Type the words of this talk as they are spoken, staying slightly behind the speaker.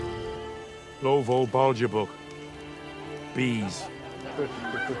Lovo Baljerbuk. Bees.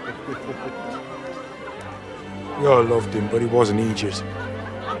 We all loved him, but he wasn't Aegis.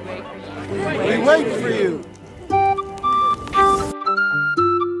 We wait for you.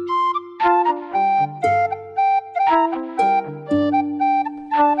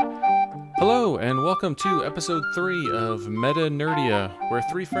 Hello, and welcome to episode 3 of Meta Nerdia, where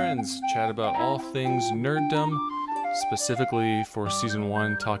three friends chat about all things nerddom, specifically for season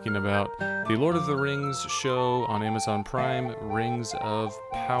 1, talking about the Lord of the Rings show on Amazon Prime, Rings of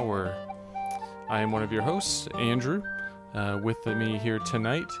Power. I am one of your hosts, Andrew. With me here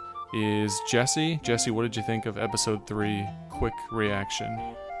tonight is Jesse. Jesse, what did you think of episode 3? Quick reaction.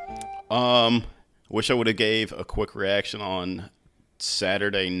 Wish I would have gave a quick reaction on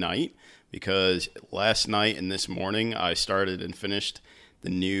Saturday night, because last night and this morning I started and finished the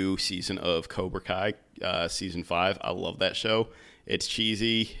new season of Cobra Kai, season 5. I love that show. It's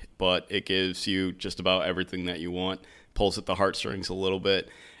cheesy, but it gives you just about everything that you want. Pulls at the heartstrings a little bit.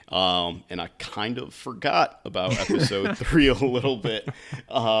 And I kind of forgot about episode 3 a little bit.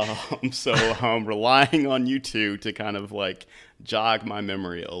 So I'm relying on you two to kind of like jog my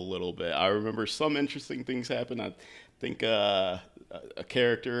memory a little bit. I remember some interesting things happened. I think a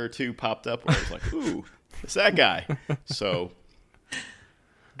character or two popped up where I was like, ooh, it's that guy. So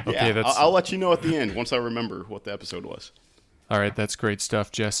yeah, okay, I'll let you know at the end once I remember what the episode was. All right, that's great stuff,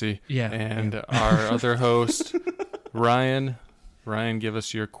 Jesse. Yeah. And our other host, Ryan. Ryan, give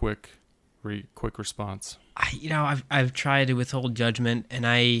us your quick response. I've tried to withhold judgment, and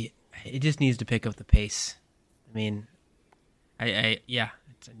it just needs to pick up the pace. I mean,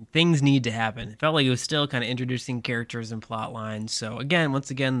 things need to happen. It felt like it was still kind of introducing characters and plot lines. So once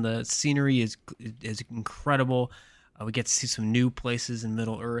again, the scenery is incredible. We get to see some new places in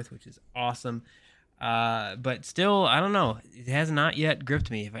Middle Earth, which is awesome. But still, I don't know. It has not yet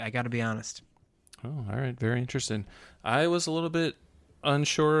gripped me, if I got to be honest. Oh, all right. Very interesting. I was a little bit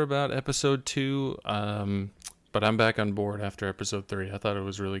unsure about episode 2, but I'm back on board after episode 3. I thought it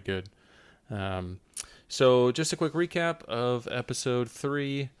was really good. So just a quick recap of episode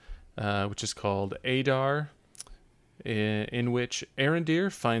 3, which is called Adar, in which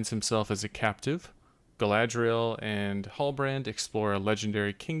Arondir finds himself as a captive. Galadriel and Halbrand explore a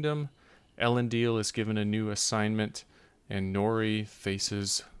legendary kingdom. Elendil is given a new assignment, and Nori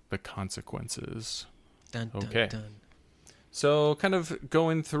faces the consequences. Dun, dun, okay. Dun. So kind of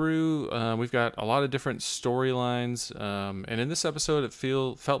going through, we've got a lot of different storylines, and in this episode it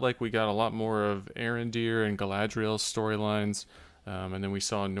felt like we got a lot more of Arondir and Galadriel's storylines, and then we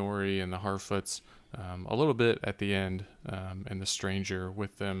saw Nori and the Harfoots a little bit at the end, and the stranger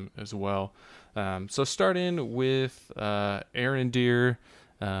with them as well. So starting with Arondir,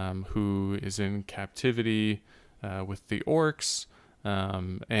 who is in captivity with the orcs,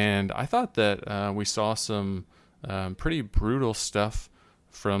 and I thought that we saw some pretty brutal stuff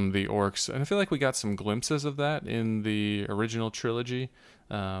from the orcs, and I feel like we got some glimpses of that in the original trilogy,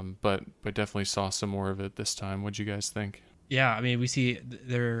 but definitely saw some more of it this time. What'd you guys think? Yeah, I mean, we see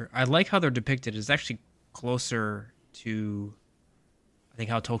I like how they're depicted. It's actually closer to, I think,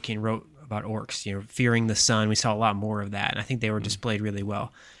 how Tolkien wrote about orcs, fearing the sun. We saw a lot more of that, and I think they were displayed really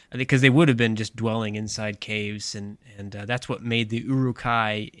well. I think because they would have been just dwelling inside caves, and that's what made the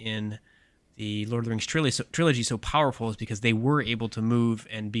Uruk-hai in the Lord of the Rings trilogy so powerful, is because they were able to move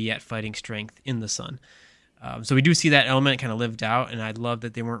and be at fighting strength in the sun. So we do see that element kind of lived out, and I love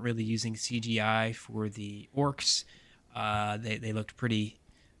that they weren't really using CGI for the orcs. They looked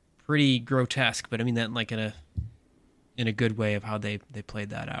pretty grotesque, but I mean that like in a good way of how they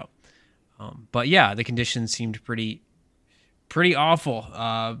played that out. But yeah, the conditions seemed pretty awful.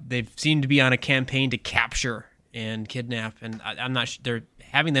 They seem to be on a campaign to capture and kidnap, and I'm not sure, they're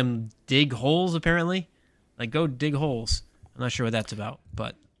having them dig holes, apparently. Like, go dig holes. I'm not sure what that's about,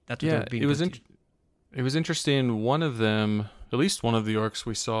 but that's what they're being it was interesting. One of them, at least one of the orcs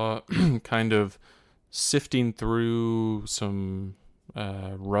we saw kind of sifting through some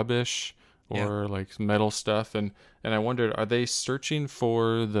rubbish or like metal stuff, and I wondered, are they searching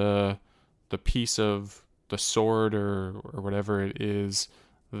for the piece of the sword or whatever it is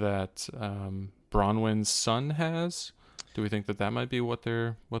that Bronwyn's son has? Do we think that might be what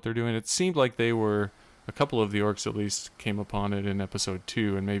they're doing? It seemed like they were, a couple of the orcs at least came upon it in episode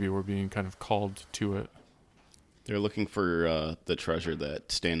 2, and maybe were being kind of called to it. They're looking for the treasure that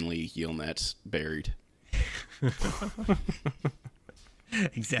Stanley Yelnats buried.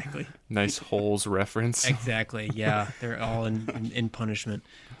 Exactly. Nice holes reference. Exactly. Yeah, they're all in punishment.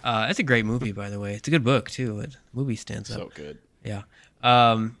 It's a great movie, by the way. It's a good book too. The movie stands up. So good. Yeah.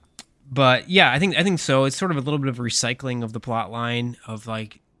 But yeah, I think so. It's sort of a little bit of a recycling of the plot line of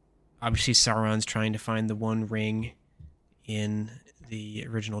like obviously Sauron's trying to find the One Ring in the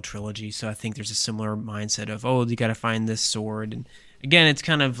original trilogy, so I think there's a similar mindset of, oh, you got to find this sword. And again, it's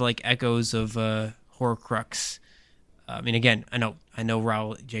kind of like echoes of Horcrux. I mean, again, I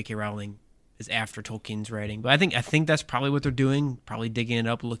know J.K. Rowling is after Tolkien's writing, but I think that's probably what they're doing. Probably digging it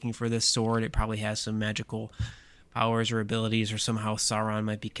up, looking for this sword. It probably has some magical powers or abilities, or somehow Sauron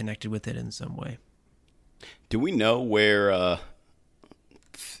might be connected with it in some way. Do we know where?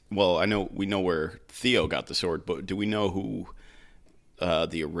 Well, I know we know where Theo got the sword, but do we know who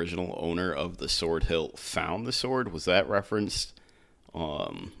the original owner of the sword hilt found the sword? Was that referenced?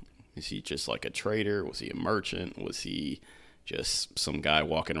 Is he just like a trader? Was he a merchant? Was he just some guy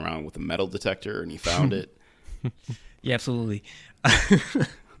walking around with a metal detector and he found it? Yeah, absolutely.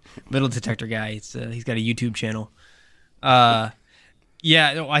 Metal detector guy. He's got a YouTube channel.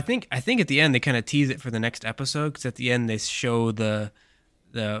 Yeah, no, I think at the end they kind of tease it for the next episode, because at the end they show that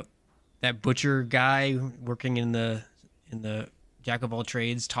butcher guy working in the Jack of all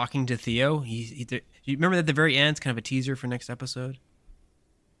trades talking to Theo. You remember that at the very end? It's kind of a teaser for next episode.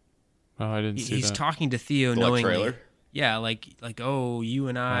 Oh, I didn't see that. He's talking to Theo, The knowingly. trailer? Yeah, like oh, you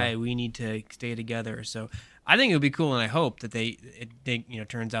and I, we need to stay together. So I think it would be cool, and I hope that they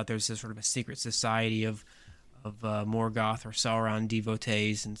turns out there's this sort of a secret society of Morgoth or Sauron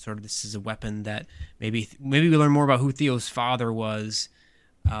devotees, and sort of this is a weapon that maybe we learn more about who Theo's father was,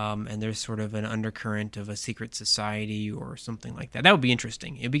 and there's sort of an undercurrent of a secret society or something like that. That would be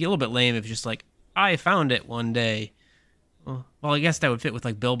interesting. It'd be a little bit lame if just like, I found it one day. Well, I guess that would fit with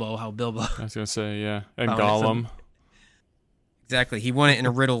like Bilbo, how Bilbo. I was gonna say, yeah, and found Gollum. Exactly, he won it in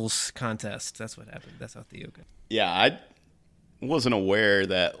a riddles contest. That's what happened. That's how Theo got. Yeah, I wasn't aware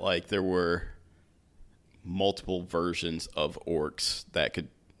that like there were multiple versions of orcs that could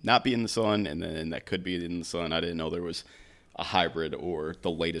not be in the sun and then that could be in the sun. I didn't know there was a hybrid or the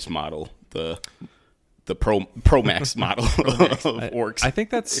latest model, the Pro Max model of orcs. I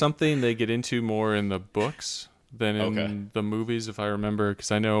think that's something they get into more in the books than in the movies, if I remember,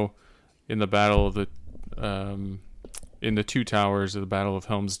 because I know in the Battle of the in the Two Towers of the Battle of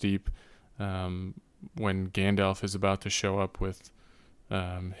Helm's Deep, when Gandalf is about to show up with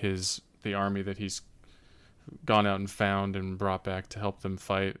the army that he's gone out and found and brought back to help them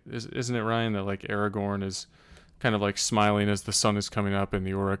fight, isn't it, Ryan, that like Aragorn is kind of like smiling as the sun is coming up, and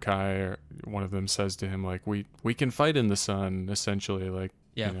the Uruk-hai, or one of them says to him like, we can fight in the sun, essentially, like,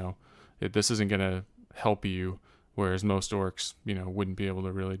 this isn't gonna help you, whereas most orcs wouldn't be able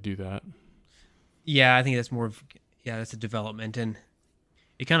to really do that. Yeah, I think that's more of that's a development, and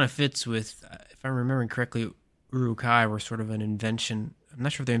it kind of fits with, if I'm remembering correctly, Uruk-hai were sort of an invention. I'm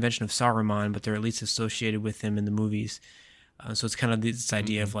not sure if they're an invention of Saruman, but they're at least associated with him in the movies. So it's kind of this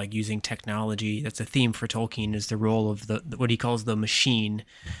idea of like using technology. That's a theme for Tolkien, is the role of what he calls the machine,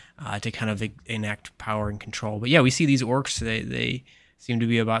 to kind of enact power and control. But yeah, we see these orcs. They seem to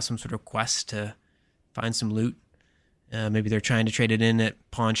be about some sort of quest to find some loot. Maybe they're trying to trade it in at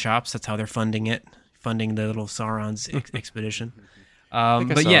pawn shops. That's how they're funding the little Sauron's expedition. I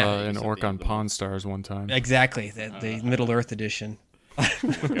think I saw an orc on Pawn Stars one time. Exactly, the Middle Earth edition.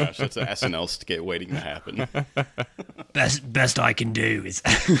 Gosh, that's an SNL skit waiting to happen. Best I can do is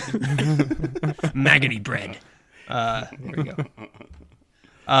maggoty bread. There we go.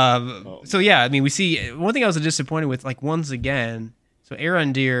 So yeah, I mean, we see one thing I was disappointed with, like, once again. So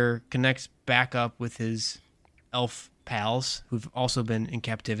Arondir connects back up with his elf pals who've also been in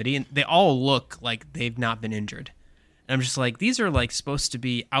captivity, and they all look like they've not been injured. And I'm just like, these are like supposed to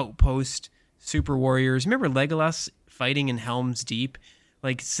be outpost super warriors. Remember Legolas fighting in Helm's Deep?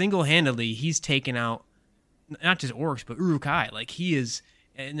 Like, single-handedly, he's taken out not just orcs, but Uruk-hai. Like, he is,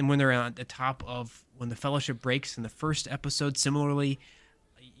 and then when they're at the top of, when the Fellowship breaks in the first episode, similarly,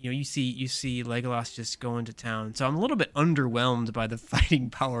 you see Legolas just go into town. So I'm a little bit underwhelmed by the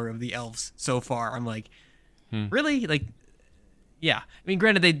fighting power of the elves so far. I'm like, really? Like, yeah. I mean,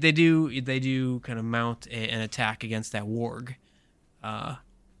 granted, they do kind of mount an attack against that warg,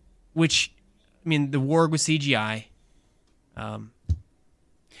 which, I mean, the warg was CGI.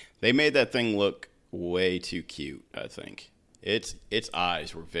 They made that thing look way too cute, I think. Its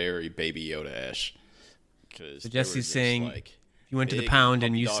eyes were very Baby Yoda-ish. So Jesse's saying, like, if you went to the pound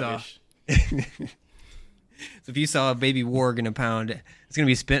and you saw... So if you saw a baby warg in a pound, it's gonna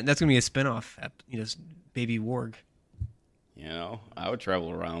be that's gonna be a spinoff, baby warg. I would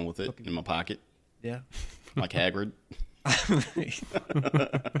travel around with it in my pocket. Yeah. Like Hagrid.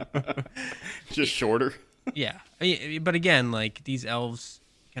 Just shorter. Yeah. But again, like, these elves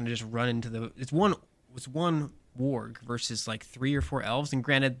kind of just run into it's one warg versus like 3 or 4 elves, and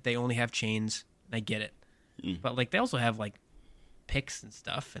granted they only have chains, and I get it. But like, they also have like picks and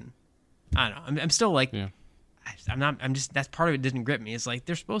stuff, and I don't know. I'm still like, Yeah. I'm just, that's part of it didn't grip me. It's like,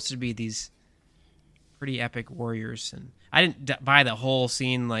 they're supposed to be these pretty epic warriors. And I didn't buy the whole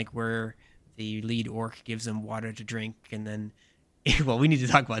scene, like where the lead orc gives them water to drink. And then, well, we need to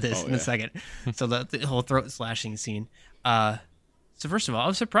talk about this in a second. So the whole throat slashing scene. So first of all, I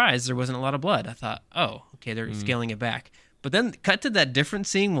was surprised there wasn't a lot of blood. I thought, oh, okay, they're scaling it back. But then cut to that different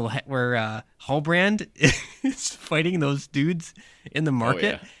scene where Hallbrand is fighting those dudes in the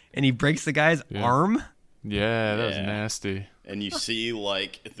market, and he breaks the guy's arm. Yeah, that was nasty. And you see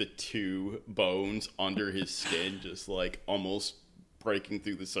like the two bones under his skin just like almost breaking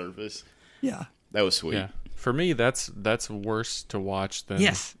through the surface. Yeah. That was sweet. Yeah. For me, that's worse to watch than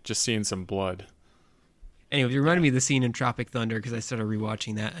just seeing some blood. Anyway, it reminded me of the scene in Tropic Thunder because I started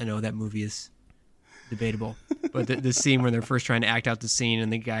rewatching that. I know that movie is debatable, but the scene where they're first trying to act out the scene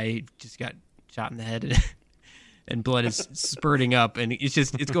and the guy just got shot in the head and blood is spurting up and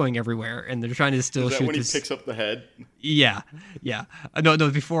it's going everywhere and they're trying to still is that shoot when this. He picks up the head? Yeah. No,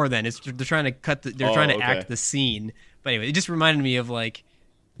 before then they're trying to act the scene. But anyway, it just reminded me of like,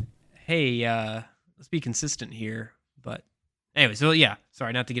 hey, let's be consistent here. But anyway, so yeah,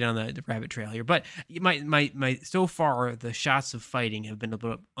 sorry not to get on the rabbit trail here, but my so far the shots of fighting have been a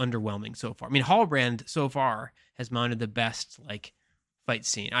little underwhelming so far. I mean, Hallbrand so far has mounted the best like fight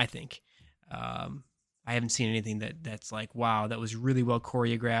scene, I think. I haven't seen anything that's like, wow, that was really well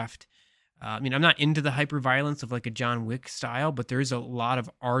choreographed. I mean, I'm not into the hyper violence of like a John Wick style, but there is a lot of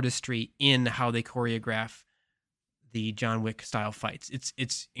artistry in how they choreograph the John Wick style fights.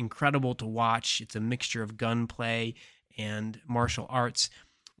 It's incredible to watch. It's a mixture of gunplay and martial arts,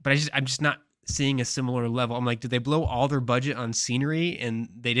 but I'm just not seeing a similar level. I'm like, did they blow all their budget on scenery and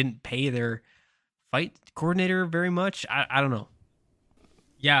they didn't pay their fight coordinator very much? I don't know.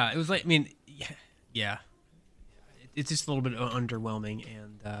 Yeah, it was like, I mean, yeah, it's just a little bit underwhelming,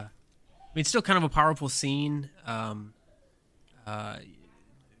 and I mean, it's still kind of a powerful scene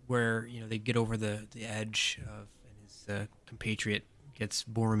where they get over the edge of and his compatriot gets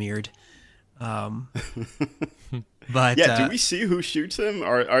Boromired. But do we see who shoots him?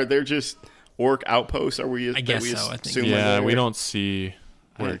 Are there just orc outposts? Are we? I guess so. I think. Yeah, we don't see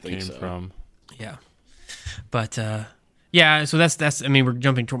where it came from. Yeah, but yeah. So that's. I mean, we're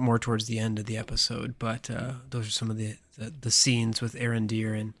jumping more towards the end of the episode, but those are some of the scenes with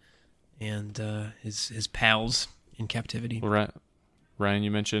Arendir and his pals in captivity. Well, Ryan,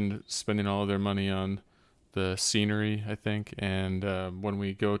 you mentioned spending all of their money on the scenery, I think, and when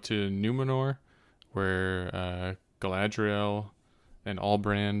we go to Numenor, where Galadriel and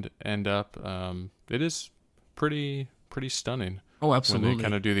Allbrand end up, it is pretty stunning. Oh, absolutely! When they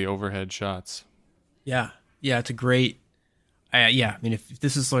kind of do the overhead shots. Yeah, it's a great. I mean, if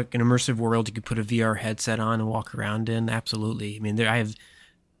this is like an immersive world, you could put a VR headset on and walk around in. Absolutely. I mean, I have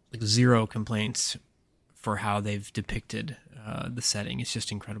like zero complaints for how they've depicted the setting. It's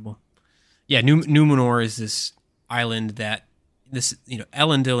just incredible. Yeah, Numenor is this island that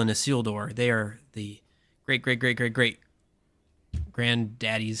Elendil and Isildur, they are the great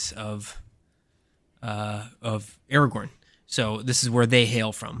granddaddies of Aragorn. So this is where they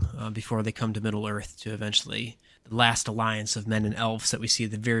hail from before they come to Middle Earth to eventually the last alliance of men and elves that we see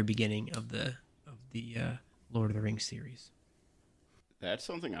at the very beginning of the Lord of the Rings series. That's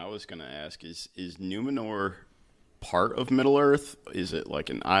something I was going to ask. Is Numenor part of Middle Earth? Is it like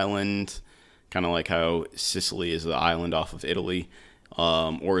an island, kind of like how Sicily is the island off of Italy?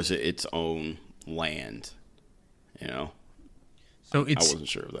 Or is it its own land? So I wasn't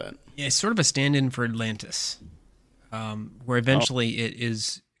sure of that. Yeah, it's sort of a stand-in for Atlantis, where eventually it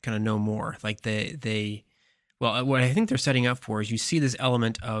is kind of no more. Like well, what I think they're setting up for is you see this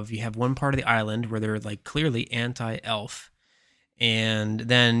element of you have one part of the island where they're like clearly anti-elf, and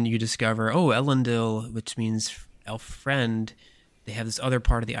then you discover, Elendil, which means elf friend, they have this other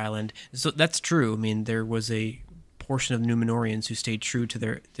part of the island. So that's true. I mean, there was a portion of Numenorians who stayed true to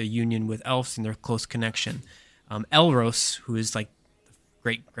their union with elves and their close connection. Elros, who is like the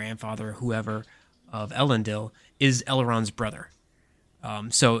great-grandfather or whoever of Elendil, is Elrond's brother.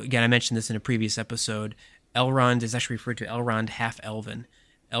 So again, I mentioned this in a previous episode. Elrond is actually referred to Elrond half-elven.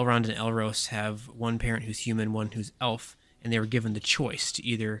 Elrond and Elros have one parent who's human, one who's elf, and they were given the choice to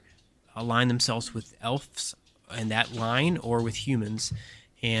either align themselves with elves in that line or with humans.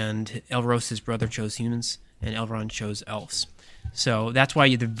 And Elros' brother chose humans, and Elrond chose elves. So that's why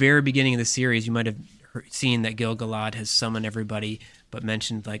at the very beginning of the series, you might have seen that Gil-galad has summoned everybody, but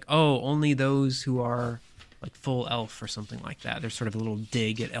mentioned like, only those who are like full elf or something like that. There's sort of a little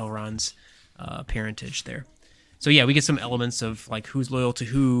dig at Elrond's parentage there. So yeah, we get some elements of like who's loyal to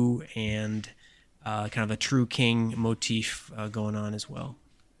who and kind of a true king motif going on as well.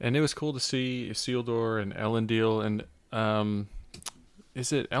 And it was cool to see Isildur and Elendil, and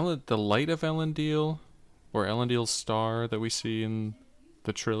is it the light of Elendil or Elendil's star that we see in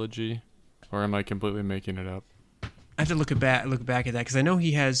the trilogy, or am I completely making it up? I have to look back at that because I know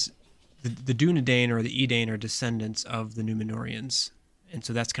he has the Dunedain or the Edain are descendants of the Númenóreans, and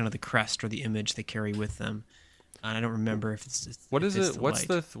so that's kind of the crest or the image they carry with them. And I don't remember if it's what if is it's it? the What's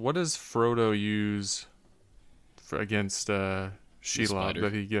light. what does Frodo use against Shelob spider.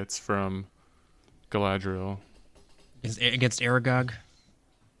 that he gets from Galadriel? Is against Aragog?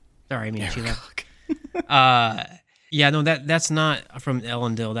 Sorry, I mean Shelob. Yeah, no, that's not from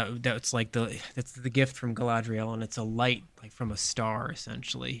Elendil. That's like that's the gift from Galadriel, and it's a light like from a star,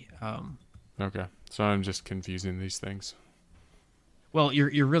 essentially. Okay, so I'm just confusing these things. Well,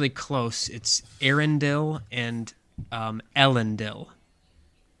 you're really close. It's Arendil and Elendil.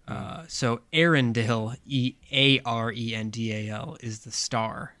 So Arendil, Arendal, is the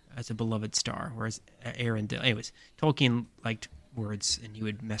star, as a beloved star, whereas Arendil. Anyways, Tolkien liked words, and he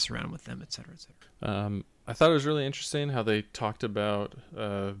would mess around with them, etc., etc. I thought it was really interesting how they talked about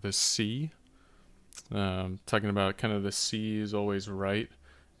the sea, talking about kind of the sea is always right,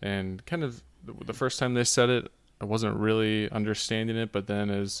 and kind of the first time they said it, I wasn't really understanding it, but then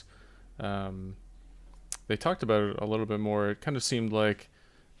as they talked about it a little bit more, it kind of seemed like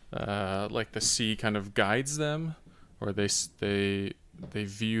the sea kind of guides them, or they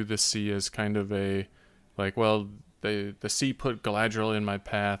view the sea as kind of a the sea put Galadriel in my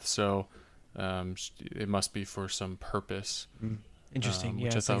path, so it must be for some purpose. Interesting. Which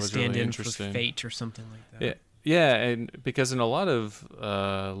Yeah, I it's thought like was stand really in interesting. for fate or something like that. Yeah, and because in a lot of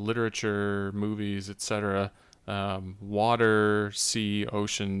literature, movies, etc., water, sea,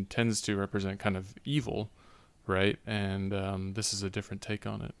 ocean tends to represent kind of evil, right? And this is a different take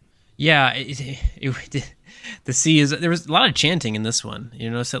on it. Yeah, the sea is. There was a lot of chanting in this one. You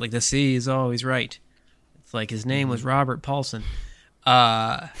notice that, like, the sea is always right. It's like his name was Robert Paulson.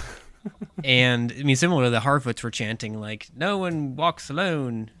 And I mean, similar to the Harfoots were chanting, like, no one walks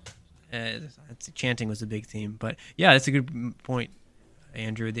alone. Chanting was a big theme. But yeah, that's a good point,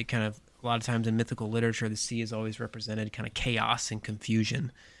 Andrew. They kind of, a lot of times in mythical literature, the sea is always represented kind of chaos and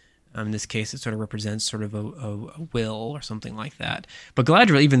confusion. In this case, it sort of represents sort of a will or something like that. But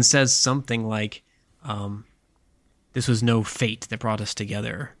Galadriel even says something like, this was no fate that brought us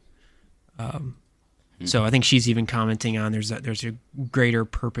together. So I think she's even commenting on there's a greater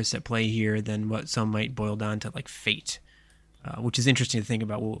purpose at play here than what some might boil down to, like fate, which is interesting to think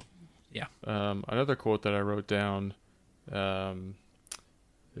about. Well, yeah. Another quote that I wrote down,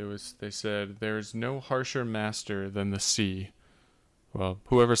 they said, "There's no harsher master than the sea." Well,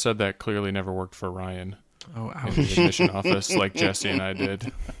 whoever said that clearly never worked for Ryan Oh, in ouch. the admission office like Jesse and I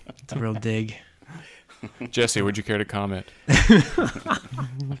did. It's a real dig. Jesse, would you care to comment?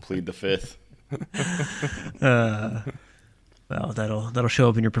 Plead the fifth. Well, that'll show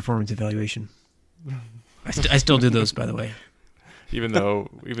up in your performance evaluation. I still do those, by the way. Even though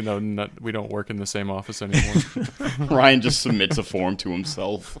we don't work in the same office anymore. Ryan just submits a form to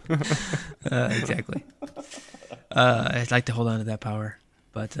himself. Exactly. I'd like to hold on to that power,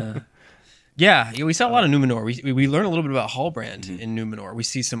 but yeah, we saw a lot of Numenor. We learn a little bit about Halbrand in Numenor. We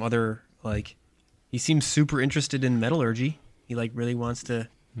see some other, like, he seems super interested in metallurgy. He really wants to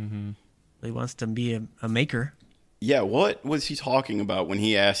be a maker. Yeah, what was he talking about when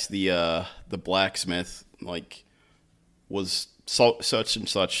he asked the blacksmith, like, was such and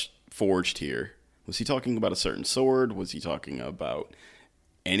such forged here? Was he talking about a certain sword? Was he talking about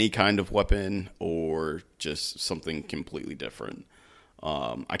any kind of weapon, or just something completely different?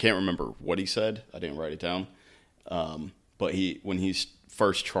 I can't remember what he said. I didn't write it down. But when he's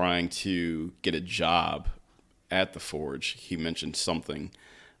first trying to get a job at the forge, he mentioned something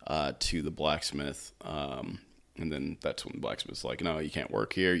to the blacksmith. And then that's when the blacksmith's like, no, you can't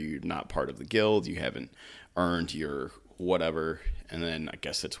work here. You're not part of the guild. You haven't earned your whatever. And then I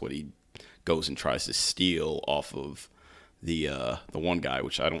guess that's what he goes and tries to steal off of the one guy,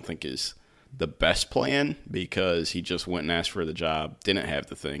 which I don't think is the best plan, because he just went and asked for the job, didn't have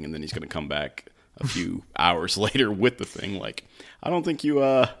the thing, and then he's going to come back a few hours later with the thing. Like, I don't think you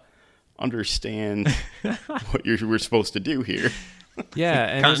understand what we're supposed to do here. Yeah,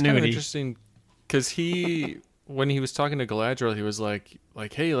 and it was kind of Continuity. interesting because when he was talking to Galadriel, he was like,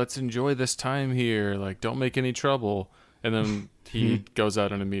 hey, let's enjoy this time here. Like, don't make any trouble. And then he goes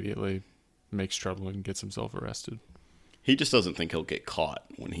out and immediately makes trouble and gets himself arrested. He just doesn't think he'll get caught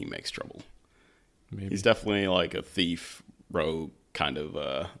when he makes trouble. Maybe. He's definitely like a thief, rogue kind of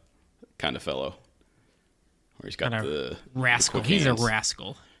fellow. Where he's got Kind of the rascal. quick He's a hands.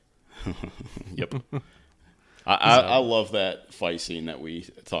 rascal. Yep. I love that fight scene that we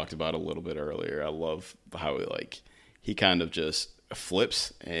talked about a little bit earlier. I love how he kind of just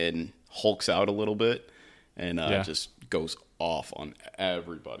flips and hulks out a little bit and just goes off on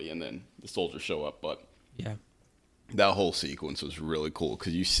everybody, and then the soldiers show up. But yeah, that whole sequence was really cool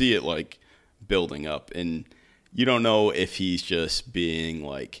because you see it like building up, and you don't know if he's just being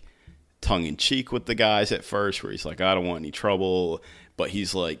like tongue in cheek with the guys at first, where he's like, I don't want any trouble, but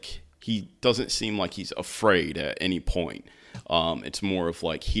he's like, he doesn't seem like he's afraid at any point. It's more of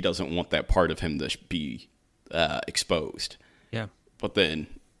like he doesn't want that part of him to be exposed. Yeah. But then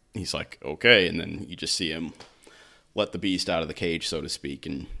he's like, okay, and then you just see him let the beast out of the cage, so to speak,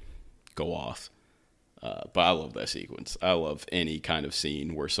 and go off. But I love that sequence. I love any kind of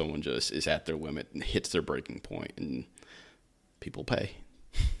scene where someone just is at their limit and hits their breaking point, and people pay.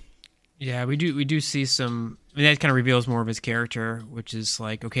 Yeah, we do see some. I mean, that kind of reveals more of his character, which is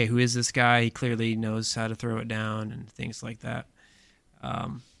like, okay, who is this guy? He clearly knows how to throw it down and things like that.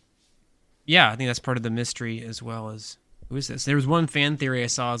 Yeah, I think that's part of the mystery as well as who is this? There was one fan theory I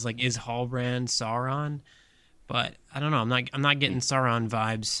saw is like, is Halbrand Sauron? But I don't know. I'm not getting Sauron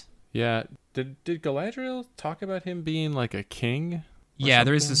vibes. Yeah. Did Galadriel talk about him being like a king? Yeah,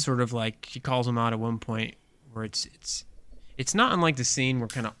 there is this sort of like, she calls him out at one point where it's not unlike the scene where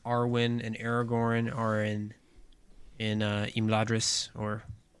kind of Arwen and Aragorn are in Imladris or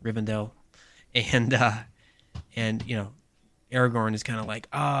Rivendell, and you know, Aragorn is kind of like,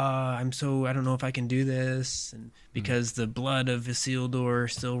 I don't know if I can do this, and because the blood of Isildur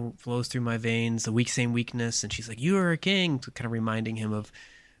still flows through my veins, the same weakness, and she's like, you are a king, so kind of reminding him of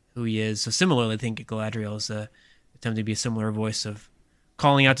who he is. So similarly, I think Galadriel is attempting to be a similar voice of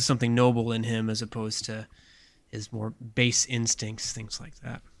calling out to something noble in him as opposed to his more base instincts, things like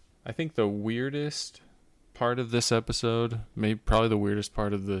that. I think the weirdest part of this episode, probably the weirdest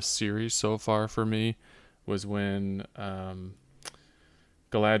part of the series so far for me, was when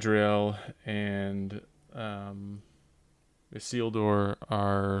Galadriel and Isildur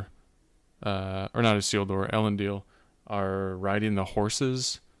or not Isildur, Elendil are riding the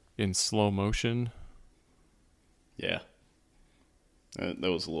horses in slow motion. Yeah. That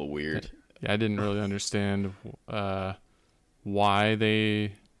was a little weird. Yeah, I didn't really understand why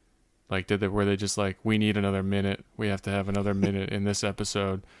they were they just like, we need another minute. We have to have another minute in this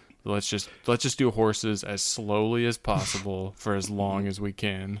episode. Let's just do horses as slowly as possible for as long as we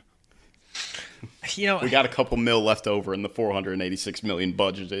can. You know, we got a couple mil left over in the 486 million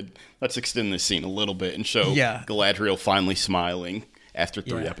budgeted. Let's extend this scene a little bit and show Galadriel finally smiling after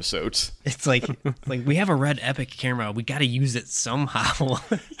 3 episodes. It's like we have a red epic camera. We got to use it somehow.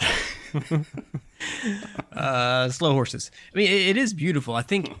 Slow horses. I mean, it is beautiful. I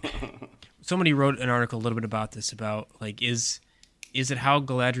think somebody wrote an article a little bit about this, about like, is it how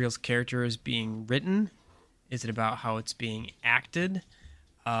Galadriel's character is being written? Is it about how it's being acted?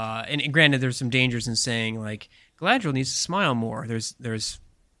 And granted, there's some dangers in saying like Galadriel needs to smile more.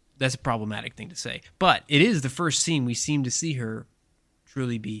 That's a problematic thing to say, but it is the first scene we seem to see her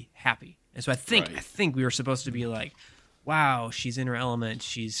truly be happy. And so I think we were supposed to be like, wow, she's in her element.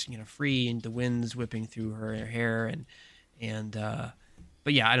 She's, you know, free, and the wind's whipping through her hair,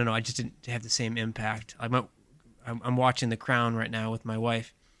 but yeah, I don't know. I just didn't have the same impact. I'm watching The Crown right now with my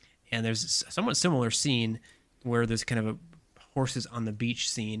wife, and there's a somewhat similar scene where there's kind of a horses on the beach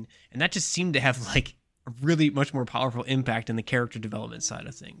scene, and that just seemed to have like a really much more powerful impact in the character development side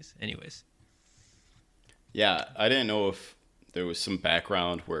of things. Anyways. Yeah, I didn't know if there was some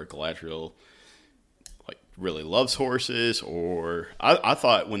background where Galadriel like really loves horses, or I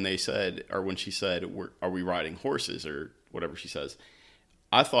thought when she said, are we riding horses, or whatever she says,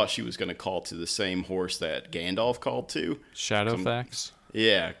 I thought she was going to call to the same horse that Gandalf called to. Shadowfax?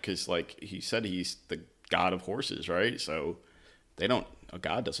 Yeah, because like he said, he's the god of horses, right? So a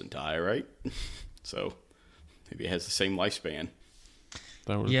god doesn't die, right? So maybe it has the same lifespan.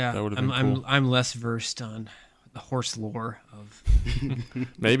 That would have been cool. I'm less versed on the horse lore of.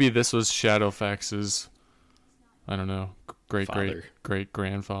 Maybe this was Shadowfax's, I don't know, great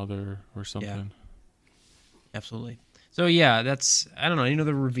grandfather or something. Yeah. Absolutely. So yeah, that's, I don't know, any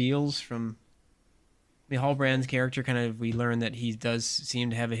other reveals from Halbrand's character? Kind of, we learn that he does seem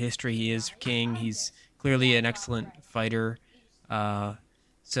to have a history. He is king. He's clearly an excellent fighter.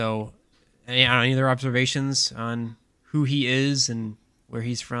 So, I don't know, any other observations on who he is and where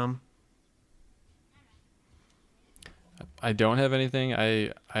he's from? I don't have anything.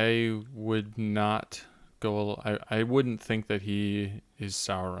 I would not go. I wouldn't think that he is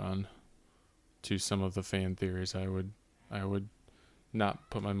Sauron. To some of the fan theories, I would not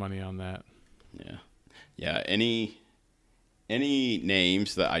put my money on that. Yeah. Any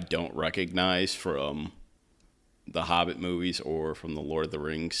names that I don't recognize from the Hobbit movies or from the Lord of the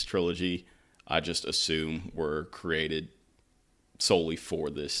Rings trilogy, I just assume were created solely for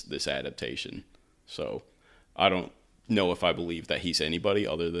this adaptation. So I don't know if I believe that he's anybody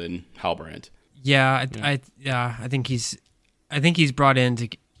other than Halbrand. Yeah, I think he's brought in to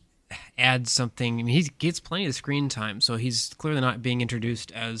add something. I mean, he gets plenty of screen time, so he's clearly not being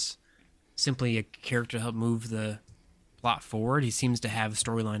introduced as simply a character to help move the plot forward. He seems to have a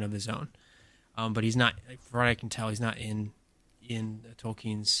storyline of his own, but he's not. From what I can tell, he's not in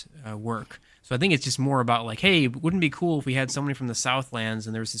Tolkien's work. So I think it's just more about like, hey, wouldn't it be cool if we had somebody from the Southlands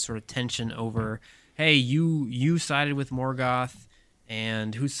and there's this sort of tension over, hey, you sided with Morgoth,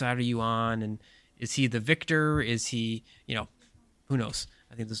 and whose side are you on? And is he the victor? Is he, who knows?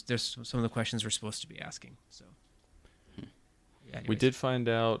 I think there's some of the questions we're supposed to be asking. So, yeah. We did find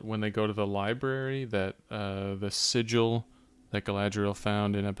out when they go to the library that the sigil that Galadriel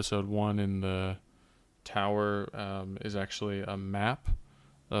found in episode 1 in the tower is actually a map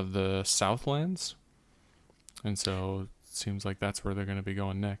of the Southlands, and so it seems like that's where they're going to be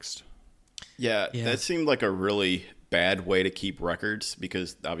going next. Yeah, that seemed like a really bad way to keep records,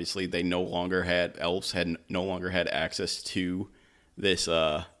 because obviously they elves had no longer had access to this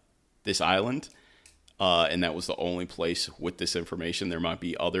island, and that was the only place with this information. There might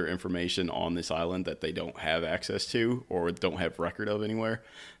be other information on this island that they don't have access to or don't have record of anywhere.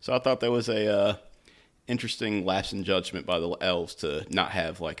 So I thought that was a interesting lapse in judgment by the elves to not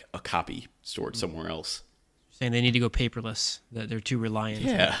have like a copy stored somewhere else. Saying they need to go paperless, that they're too reliant.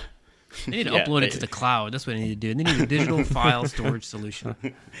 Yeah. They need to upload it to the cloud. That's what they need to do. They need a digital file storage solution.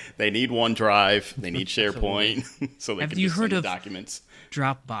 They need OneDrive. They need SharePoint. So they Have can you just heard send of documents.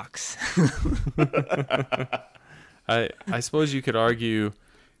 Dropbox? I suppose you could argue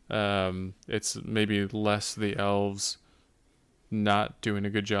it's maybe less the elves not doing a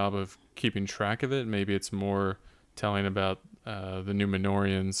good job of keeping track of it. Maybe it's more telling about the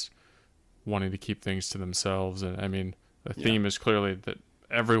Numenorians wanting to keep things to themselves. And I mean, the theme is clearly that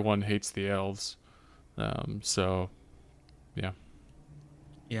everyone hates the elves. So, yeah.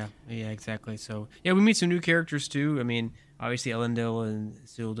 Yeah, exactly. So, yeah, we meet some new characters too. I mean, obviously Elendil and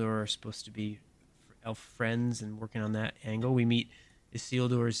Isildur are supposed to be elf friends and working on that angle. We meet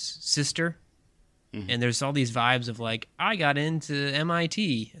Isildur's sister, and there's all these vibes of like, I got into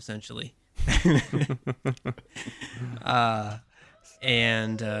MIT, essentially.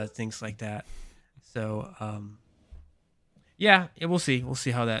 And things like that. So, yeah, we'll see. We'll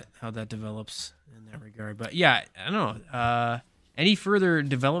see how that develops in that regard. But yeah, I don't know. Any further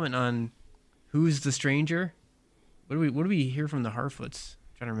development on who's the stranger? What do we hear from the Harfoots?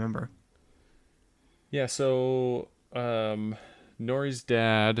 I'm trying to remember. Yeah, so Nori's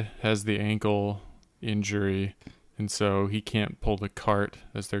dad has the ankle injury, and so he can't pull the cart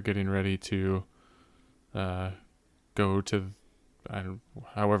as they're getting ready to go to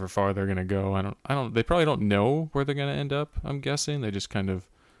however far they're gonna go. I don't. They probably don't know where they're gonna end up. I'm guessing they just kind of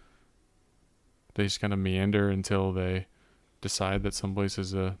meander until they decide that someplace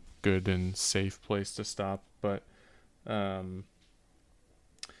is a good and safe place to stop. But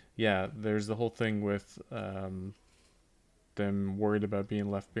yeah, there's the whole thing with them worried about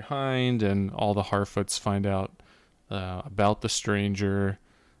being left behind, and all the Harfoots find out about the stranger,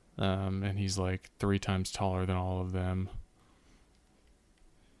 and he's like 3 times taller than all of them.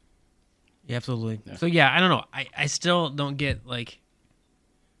 Yeah, absolutely. Yeah. So yeah, I don't know. I still don't get, like,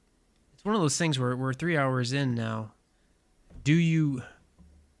 it's one of those things where we're 3 hours in now. Do you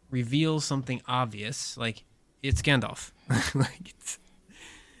reveal something obvious? Like, it's Gandalf. Like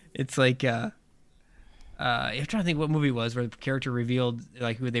it's like I'm trying to think what movie it was where the character revealed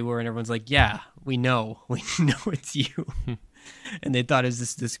like who they were, and everyone's like, yeah, we know it's you. And they thought it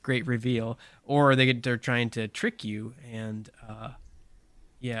was this great reveal. Or they're trying to trick you, and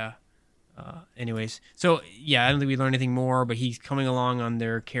anyways, so yeah, I don't think we learned anything more, but he's coming along on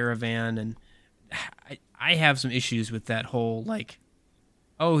their caravan, and I have some issues with that whole, like,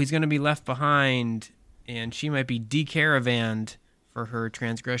 oh, he's going to be left behind, and she might be decaravaned for her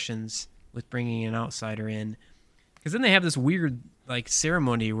transgressions with bringing an outsider in. Because then they have this weird, like,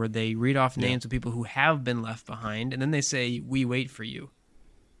 ceremony where they read off names of people who have been left behind, and then they say, we wait for you.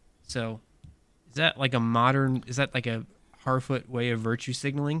 So is that like a Harfoot way of virtue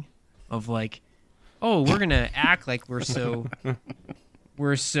signaling? Of like, oh, we're gonna act like we're so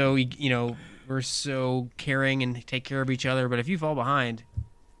caring and take care of each other, but if you fall behind,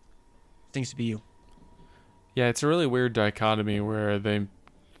 things to be you. Yeah, it's a really weird dichotomy where they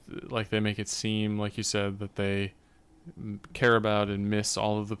make it seem, like you said, that they care about and miss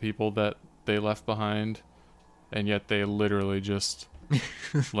all of the people that they left behind, and yet they literally just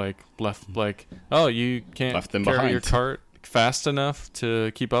like oh, you can't Left them carry behind. your cart fast enough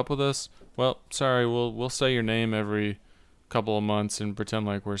to keep up with us. Well, sorry, we'll say your name every couple of months and pretend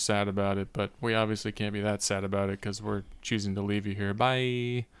like we're sad about it, but we obviously can't be that sad about it because we're choosing to leave you here.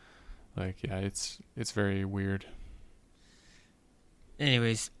 Bye. Like, yeah, it's very weird.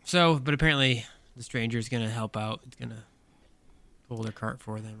 Anyways, but apparently the stranger is going to help out. It's going to pull their cart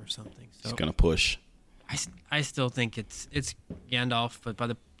for them or something. So It's gonna push. I still think it's Gandalf, but by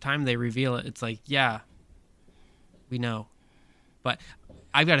the time they reveal it, it's like, yeah, we know. But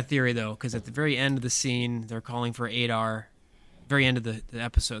I've got a theory, though, because at the very end of the scene, they're calling for Adar. Very end of the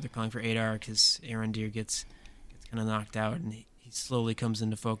episode, they're calling for Adar because Arondir gets kind of knocked out, and he slowly comes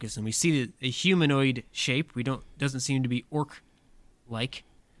into focus, and we see a humanoid shape. Doesn't seem to be orc-like.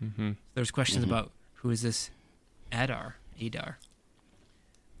 Mm-hmm. There's questions about who is this Adar.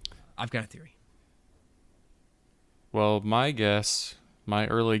 I've got a theory. Well, my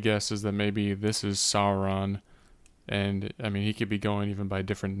early guess is that maybe this is Sauron, and I mean he could be going even by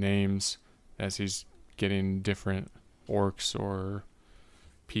different names as he's getting different orcs or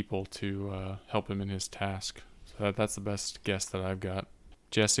people to help him in his task. So that's the best guess that I've got.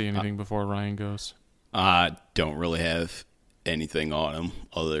 Jesse, anything before Ryan goes? I don't really have anything on him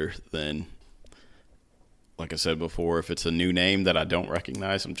other than, like I said before, if it's a new name that I don't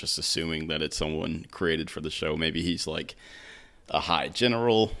recognize, I'm just assuming that it's someone created for the show. Maybe he's like a high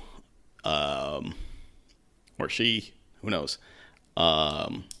general, or she, who knows.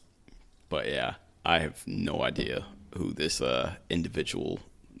 But yeah, I have no idea who this individual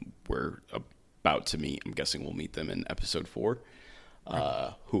we're about to meet. I'm guessing we'll meet them in episode 4.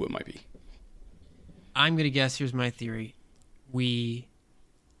 Who it might be. I'm going to guess, here's my theory.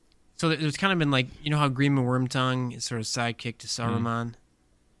 So there's kind of been like, you know how Greenman Wormtongue is sort of sidekick to Saruman?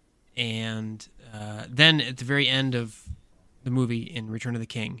 And then at the very end of the movie in Return of the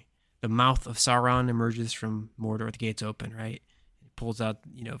King, the mouth of Sauron emerges from Mordor, the gates open, right? He pulls out,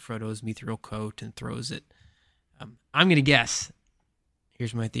 Frodo's mithril coat and throws it. I'm going to guess,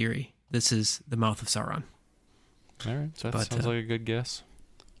 here's my theory, this is the mouth of Sauron. All right, so that sounds like a good guess.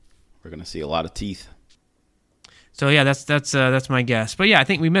 We're going to see a lot of teeth. So yeah, that's my guess. But yeah, I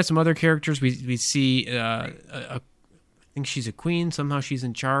think we met some other characters. We see, I think she's a queen. Somehow she's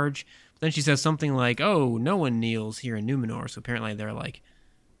in charge. But then she says something like, "Oh, no one kneels here in Numenor." So apparently they're like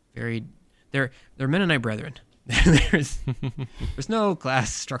they're Mennonite brethren. there's no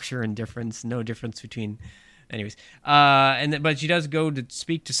class structure and difference, no difference between. Anyways, but she does go to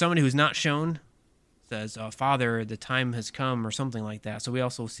speak to somebody who's not shown. Says, "Father, the time has come," or something like that. So we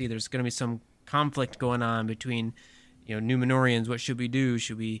also see there's going to be some conflict going on between, Numenorians. What should we do?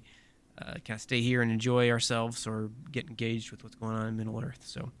 Should we kind of stay here and enjoy ourselves, or get engaged with what's going on in Middle Earth?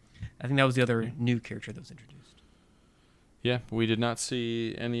 So I think that was the other new character that was introduced. Yeah, we did not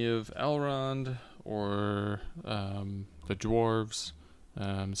see any of Elrond or the dwarves,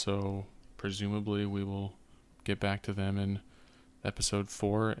 so presumably we will get back to them in episode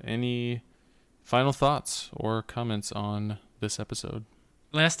 4. Any final thoughts or comments on this episode?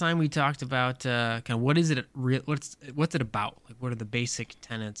 Last time we talked about kind of what's it about? Like, what are the basic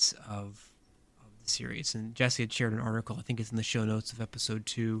tenets of the series? And Jesse had shared an article, I think it's in the show notes of episode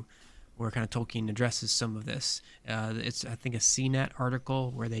 2, where kind of Tolkien addresses some of this. It's, I think, a CNET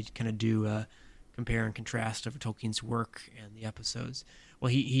article where they kind of do a compare and contrast of Tolkien's work and the episodes.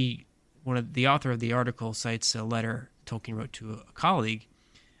 Well, the author of the article cites a letter Tolkien wrote to a colleague,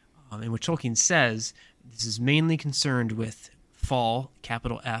 in which Tolkien says this is mainly concerned with fall,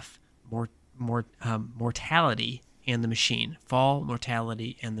 capital F, mortality and the machine. Fall,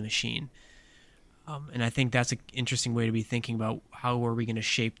 mortality, and the machine. And I think that's an interesting way to be thinking about how are we going to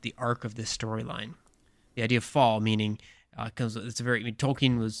shape the arc of this storyline. The idea of fall, meaning, because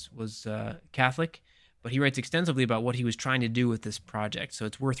Tolkien was Catholic, but he writes extensively about what he was trying to do with this project. So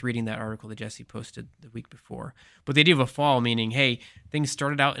it's worth reading that article that Jesse posted the week before. But the idea of a fall, meaning, hey, things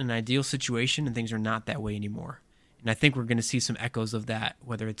started out in an ideal situation and things are not that way anymore. And I think we're going to see some echoes of that,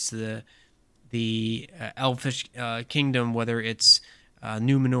 whether it's the Elfish kingdom, whether it's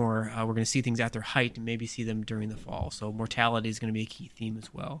Numenor. We're going to see things at their height and maybe see them during the fall. So mortality is going to be a key theme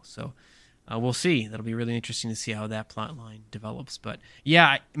as well. So we'll see. That'll be really interesting to see how that plot line develops. But yeah,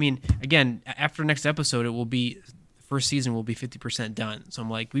 I mean, again, after next episode, the first season will be 50% done. So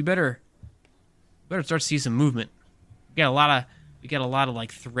I'm like, we better start to see some movement. We got a lot of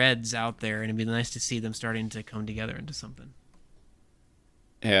like threads out there, and it'd be nice to see them starting to come together into something.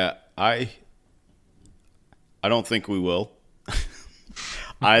 Yeah, I don't think we will.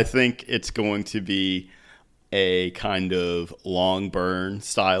 I think it's going to be a kind of long burn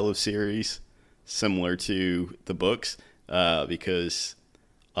style of series, similar to the books. because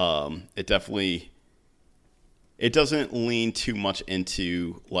it doesn't lean too much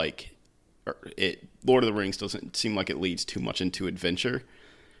into like Lord of the Rings doesn't seem like it leads too much into adventure.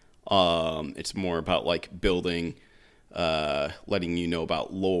 It's more about like building, letting you know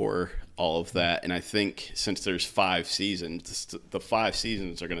about lore, all of that. And I think since there's 5 seasons, the 5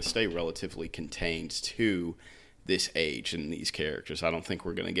 seasons are going to stay relatively contained to this age and these characters. I don't think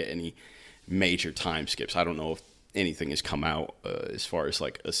we're going to get any major time skips. I don't know if anything has come out as far as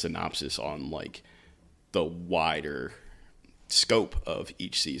like a synopsis on like the wider scope of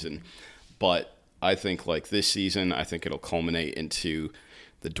each season. But I think like this season, I think it'll culminate into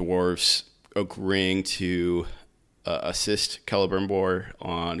the dwarves agreeing to assist Celebrimbor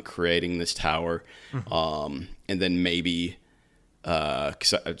on creating this tower. And then maybe,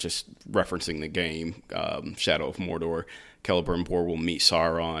 just referencing the game, Shadow of Mordor, Celebrimbor will meet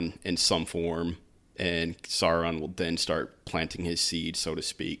Sauron in some form, and Sauron will then start planting his seed, so to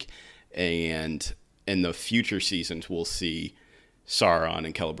speak. And in the future seasons, we'll see Sauron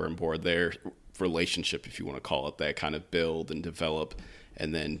and Celebrimbor, their relationship, if you want to call it that, kind of build and develop.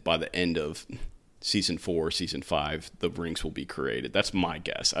 And then by the end of season 4, season 5, the rings will be created. That's my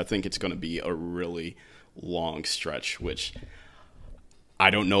guess. I think it's going to be a really long stretch, which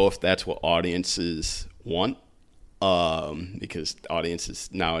I don't know if that's what audiences want. Because audiences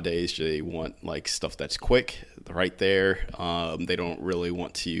nowadays, they want like stuff that's quick, right there. They don't really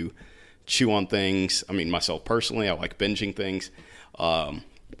want to chew on things. I mean, myself personally, I like binging things. But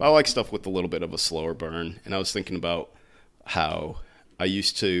I like stuff with a little bit of a slower burn. And I was thinking about how I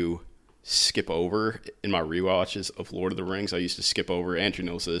used to skip over in my rewatches of Lord of the Rings. I used to skip over, Andrew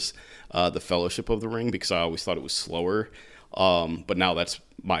knows this, the Fellowship of the Ring, because I always thought it was slower. But now that's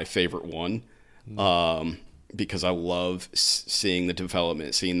my favorite one. Because I love seeing the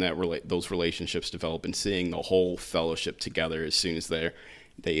development, seeing that those relationships develop, and seeing the whole fellowship together as soon as they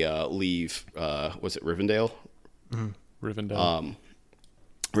leave. Was it Rivendell? Rivendell.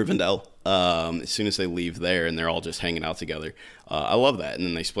 Rivendell. As soon as they leave there, and they're all just hanging out together, I love that. And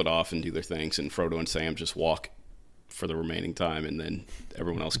then they split off and do their things, and Frodo and Sam just walk for the remaining time, and then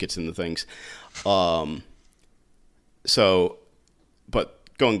everyone else gets into things. So, but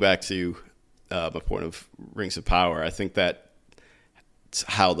going back to my point of Rings of Power, I think that's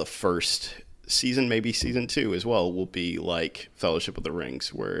how the first season, maybe season 2 as well, will be like Fellowship of the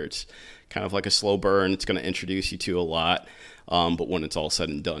Rings, where it's kind of like a slow burn. It's going to introduce you to a lot, but when it's all said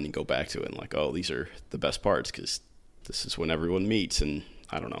and done, you go back to it and like, oh, these are the best parts because this is when everyone meets. And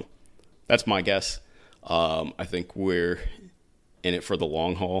I don't know. That's my guess. I think we're in it for the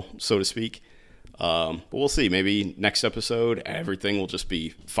long haul, so to speak. But we'll see. Maybe next episode, everything will just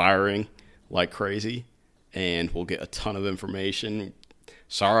be firing like crazy, and we'll get a ton of information.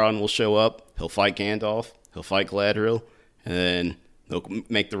 Sauron will show up. He'll fight Gandalf. He'll fight Galadriel, and then they'll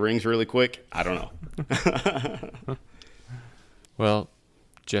make the rings really quick. I don't know. Well,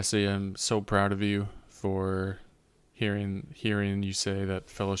 Jesse, I'm so proud of you for hearing you say that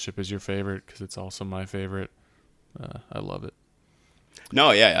Fellowship is your favorite, because it's also my favorite. I love it.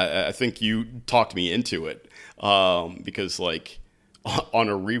 No, yeah, I think you talked me into it, because like on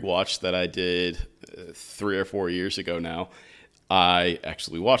a rewatch that I did 3 or 4 years ago now, I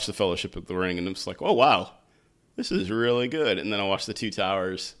actually watched The Fellowship of the Ring, and it was like, oh, wow, this is really good. And then I watched The Two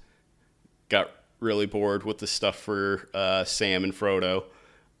Towers, got really bored with the stuff for Sam and Frodo,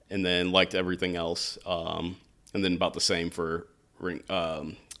 and then liked everything else. And then about the same for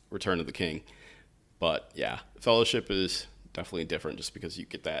Return of the King. But yeah, Fellowship is definitely different, just because you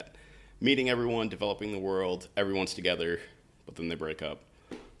get that meeting everyone, developing the world, everyone's together, but then they break up.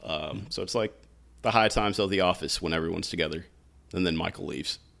 So it's like the high times of The Office when everyone's together, and then Michael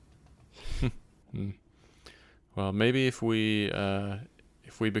leaves. Well, maybe if we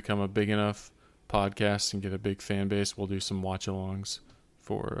become a big enough podcast and get a big fan base, we'll do some watch-alongs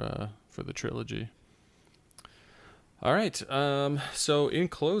for the trilogy. All right. So in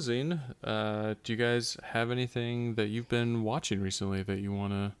closing, do you guys have anything that you've been watching recently that you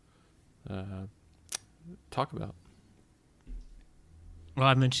want to talk about? Well,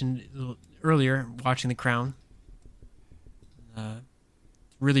 I mentioned earlier watching The Crown.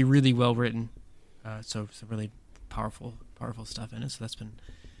 Really, really well written. So some really powerful stuff in it. So that's been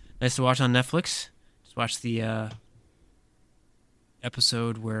nice to watch on Netflix. Just watched the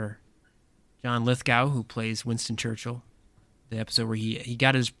episode where John Lithgow, who plays Winston Churchill, the episode where he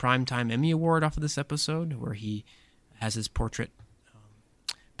got his Primetime Emmy Award off of this episode, where he has his portrait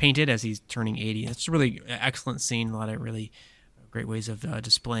painted as he's turning 80. It's a really excellent scene. A lot of really great ways of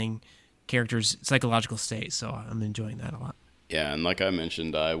displaying characters' psychological state. So I'm enjoying that a lot. Yeah, and like I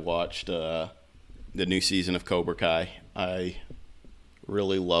mentioned, I watched the new season of Cobra Kai. I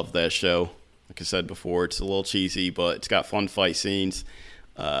really love that show. Like I said before, it's a little cheesy, but it's got fun fight scenes.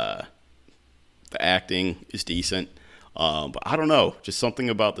 The acting is decent. But I don't know, just something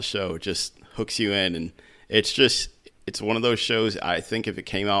about the show just hooks you in, and it's one of those shows. I think if it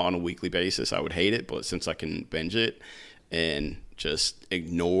came out on a weekly basis, I would hate it, but since I can binge it and just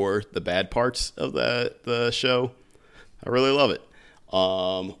ignore the bad parts of the show, I really love it.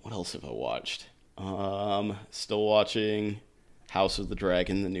 What else have I watched? Still watching House of the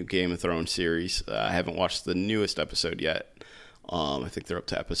Dragon, the new Game of Thrones series. I haven't watched the newest episode yet. I think they're up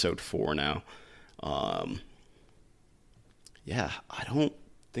to episode 4 now. Yeah, I don't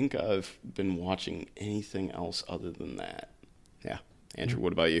think I've been watching anything else other than that. Yeah. Andrew,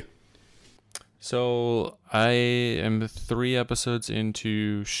 what about you? So I am 3 episodes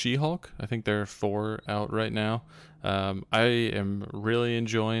into She-Hulk. I think there are 4 out right now. I am really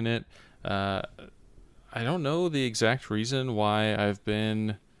enjoying it. I don't know the exact reason why I've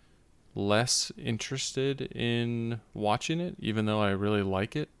been less interested in watching it, even though I really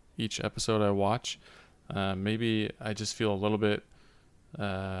like it each episode I watch. Maybe I just feel a little bit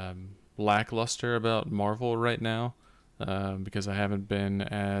lackluster about Marvel right now, because I haven't been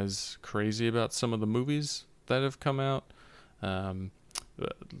as crazy about some of the movies that have come out.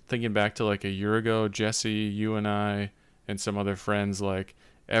 Thinking back to like a year ago, Jesse, you and I, and some other friends, like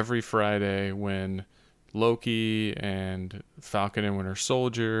every Friday when Loki and Falcon and Winter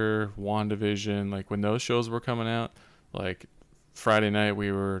Soldier, WandaVision, like when those shows were coming out, like Friday night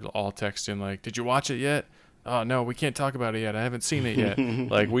we were all texting like, did you watch it yet? Oh no, we can't talk about it yet, I haven't seen it yet.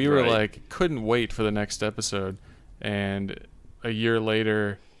 Like we were like couldn't wait for the next episode. And a year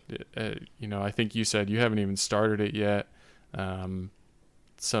later, I think you said you haven't even started it yet.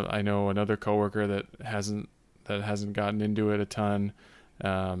 So I know another coworker that hasn't gotten into it a ton.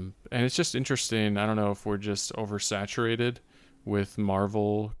 And it's just interesting. I don't know if we're just oversaturated with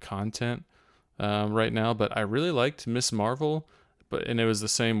Marvel content right now, but I really liked Miss Marvel, and it was the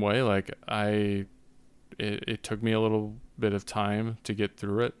same way. Like it took me a little bit of time to get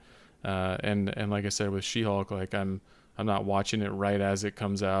through it, and like I said with She-Hulk, like I'm not watching it right as it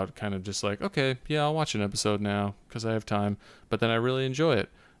comes out. Kind of just like, okay, yeah, I'll watch an episode now because I have time, but then I really enjoy it.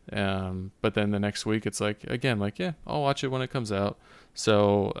 But then the next week it's like, again, like, yeah, I'll watch it when it comes out.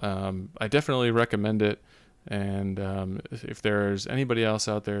 So I definitely recommend it. And if there's anybody else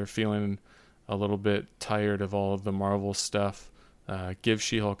out there feeling a little bit tired of all of the Marvel stuff, give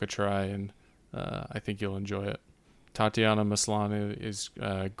She-Hulk a try, and I think you'll enjoy it. Tatiana Maslany is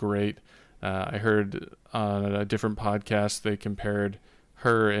great. I heard on a different podcast they compared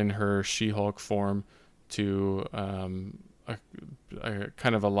her in her She-Hulk form to a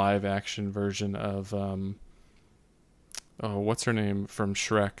kind of a live action version of what's her name from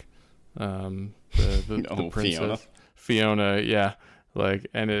Shrek, the princess Fiona, yeah, like,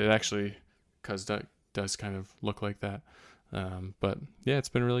 and it actually does kind of look like that, but yeah, it's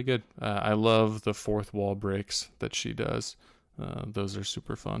been really good. I love the fourth wall breaks that she does. Those are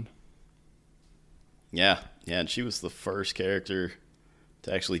super fun. Yeah, and she was the first character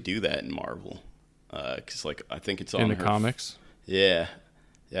to actually do that in Marvel. Because like I think it's on in the comics. Yeah,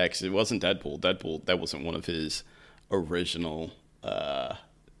 because it wasn't Deadpool. That wasn't one of his original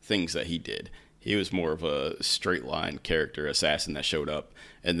things that he did. He was more of a straight line character assassin that showed up,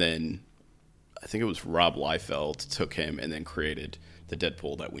 and then I think it was Rob Liefeld took him and then created the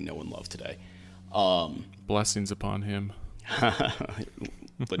Deadpool that we know and love today. Blessings upon him.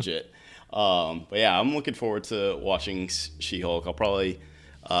 Legit. But yeah, I'm looking forward to watching She-Hulk. I'll probably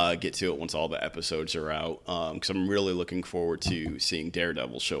get to it once all the episodes are out, because I'm really looking forward to seeing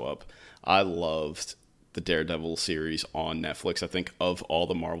Daredevil show up. I loved the Daredevil series on Netflix. I think of all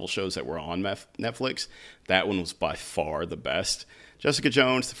the Marvel shows that were on Netflix, that one was by far the best. Jessica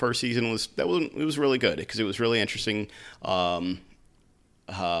Jones, the first season was really good because it was really interesting. The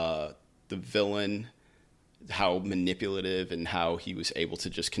villain, how manipulative and how he was able to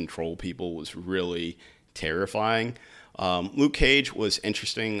just control people was really terrifying. Luke Cage was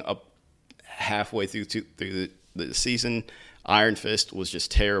interesting up halfway through the season. Iron Fist was just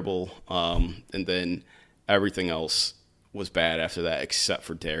terrible, and then everything else was bad after that, except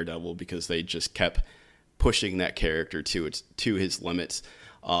for Daredevil, because they just kept pushing that character to his limits,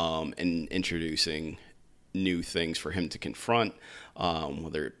 and introducing new things for him to confront,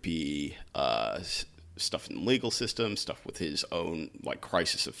 whether it be stuff in the legal system, stuff with his own like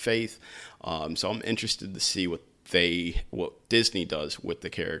crisis of faith. So I'm interested to see what Disney does with the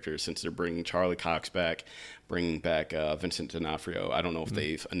characters, since they're bringing Charlie Cox back, bringing back Vincent D'Onofrio. I don't know if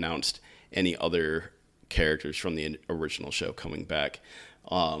they've announced any other characters from the original show coming back.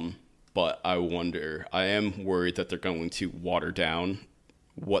 But I am worried that they're going to water down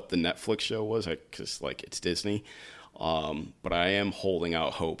what the Netflix show was, because like it's Disney. But I am holding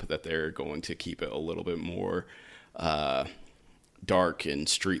out hope that they're going to keep it a little bit more dark and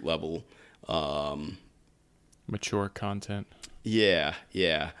street level. Mature content. Yeah.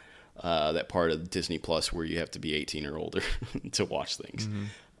 That part of Disney Plus where you have to be 18 or older to watch things.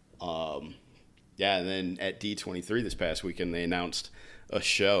 And then at D23 this past weekend, they announced a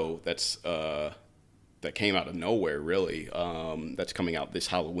show that came out of nowhere, really, that's coming out this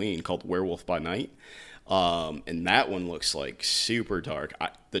Halloween, called Werewolf by Night. And that one looks like super dark.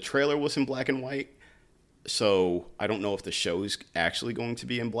 The trailer was in black and white, so I don't know if the show's actually going to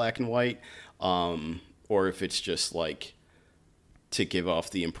be in black and white, or if it's just like to give off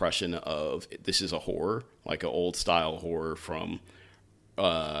the impression of this is a horror, like an old style horror from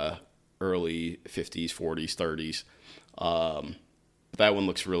early 50s, 40s, 30s. That one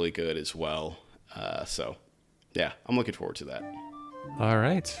looks really good as well. So, yeah, I'm looking forward to that. All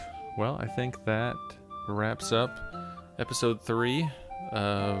right. Well, I think that wraps up episode 3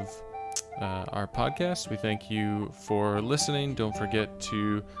 of our podcast. We thank you for listening. Don't forget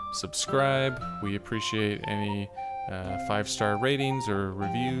to subscribe. We appreciate any 5-star ratings or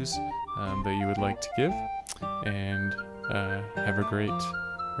reviews that you would like to give. And have a great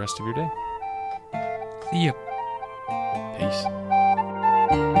rest of your day. See ya. Peace.